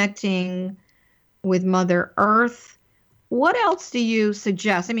and connecting with Mother Earth. What else do you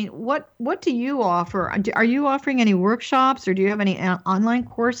suggest? I mean, what do you offer? Are you offering any workshops or do you have any online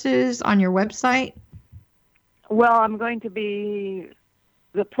courses on your website? Well, the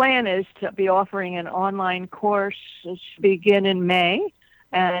plan is to be offering an online course to begin in May.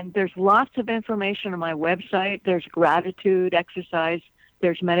 And there's lots of information on my website. There's gratitude exercise.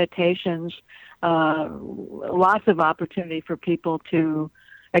 There's meditations. Lots of opportunity for people to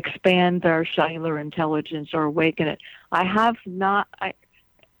expand their cellular intelligence or awaken it. I have not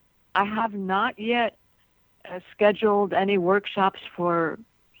yet scheduled any workshops for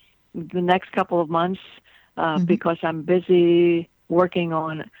the next couple of months because I'm busy working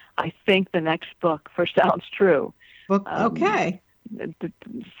on, I think, the next book for Sounds True. Okay.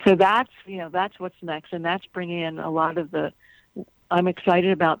 So that's what's next, and that's bringing in a lot of I'm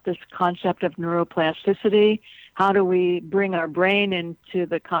excited about this concept of neuroplasticity. How do we bring our brain into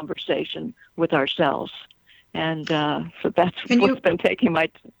the conversation with ourselves? And so that's what's been taking my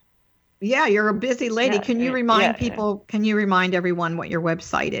time. Yeah, you're a busy lady. Can you remind people, can you remind everyone what your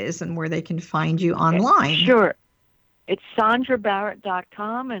website is and where they can find you online? Sure. It's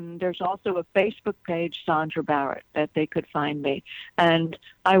SondraBarrett.com, and there's also a Facebook page, Sondra Barrett, that they could find me. And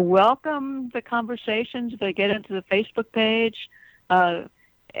I welcome the conversations. If they get into the Facebook page,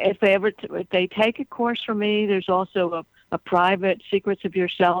 if they take a course from me, there's also a private Secrets of Your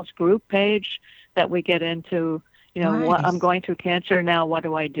Cells group page that we get into. Nice. What I'm going through cancer now. What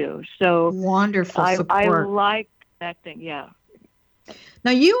do I do? So wonderful support. I like connecting. Yeah.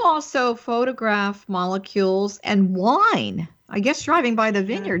 Now, you also photograph molecules and wine. I guess driving by the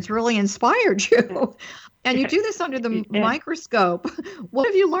vineyards really inspired you. And you do this under the microscope. What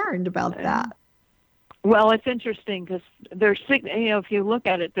have you learned about that? Well, it's interesting because there's, if you look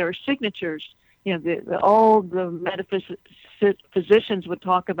at it, there are signatures. All the metaphysicians would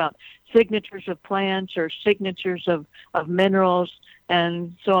talk about signatures of plants or signatures of minerals.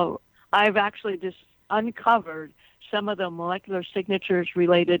 And so I've actually just uncovered some of the molecular signatures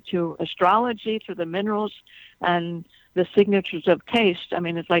related to astrology, to the minerals, and the signatures of taste. I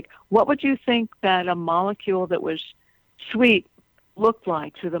mean, it's like, what would you think that a molecule that was sweet looked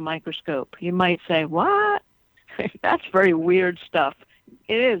like through the microscope? You might say, what? That's very weird stuff.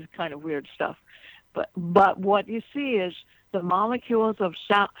 It is kind of weird stuff. But what you see is the molecules of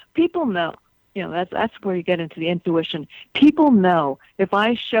sound. People know. That's where you get into the intuition. People know. If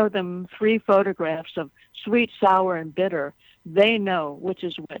I show them 3 photographs of sweet, sour, and bitter, they know which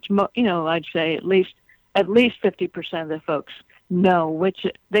is which. I'd say at least 50% of the folks know which.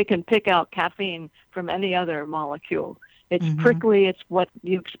 They can pick out caffeine from any other molecule. It's prickly. It's what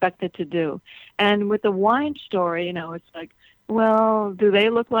you expect it to do. And with the wine story, it's like, well, do they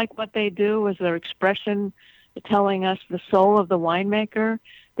look like what they do? Is their expression telling us the soul of the winemaker?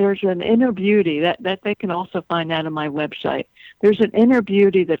 There's an inner beauty that they can also find out on my website. There's an inner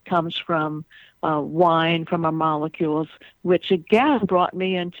beauty that comes from wine, from our molecules, which again brought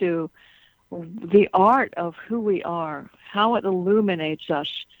me into the art of who we are, how it illuminates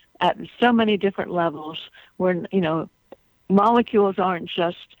us at so many different levels where, molecules aren't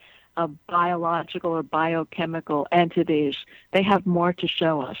just biological or biochemical entities. They have more to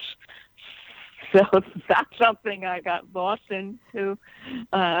show us. So that's something I got lost into.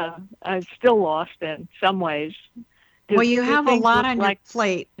 I'm still lost in some ways. Well, you have a lot on your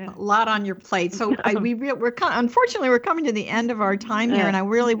plate. A lot on your plate. So unfortunately, we're coming to the end of our time here, and I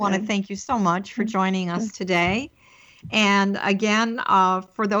really want to thank you so much for joining us today. And again,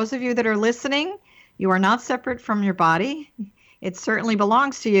 for those of you that are listening, you are not separate from your body. It certainly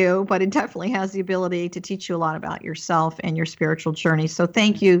belongs to you, but it definitely has the ability to teach you a lot about yourself and your spiritual journey. So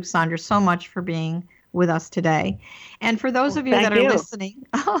thank you, Sondra, so much for being with us today. And for those of you that are listening,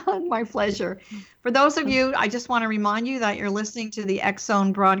 my pleasure. For those of you, I just want to remind you that you're listening to the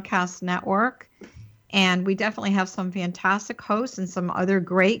X-Zone Broadcast Network. And we definitely have some fantastic hosts and some other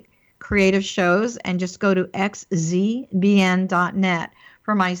great creative shows. And just go to xzbn.net.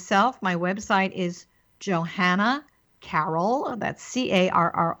 For myself, my website is Johanna Carroll. That's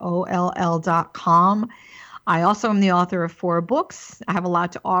CARROLL.com. I also am the author of 4 books. I have a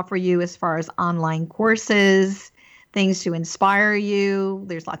lot to offer you as far as online courses, things to inspire you.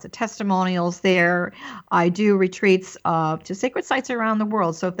 There's lots of testimonials there. I do retreats to sacred sites around the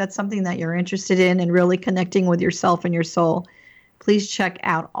world. So if that's something that you're interested in and really connecting with yourself and your soul, please check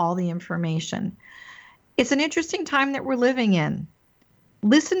out all the information. It's an interesting time that we're living in.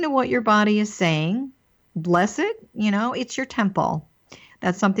 Listen to what your body is saying. Bless it. It's your temple.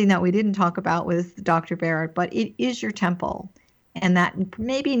 That's something that we didn't talk about with Dr. Barrett, but it is your temple. And that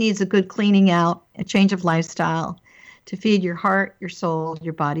maybe needs a good cleaning out, a change of lifestyle to feed your heart, your soul,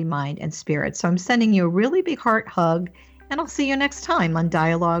 your body, mind, and spirit. So I'm sending you a really big heart hug, and I'll see you next time on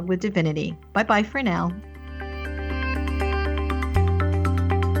Dialogue with Divinity. Bye-bye for now.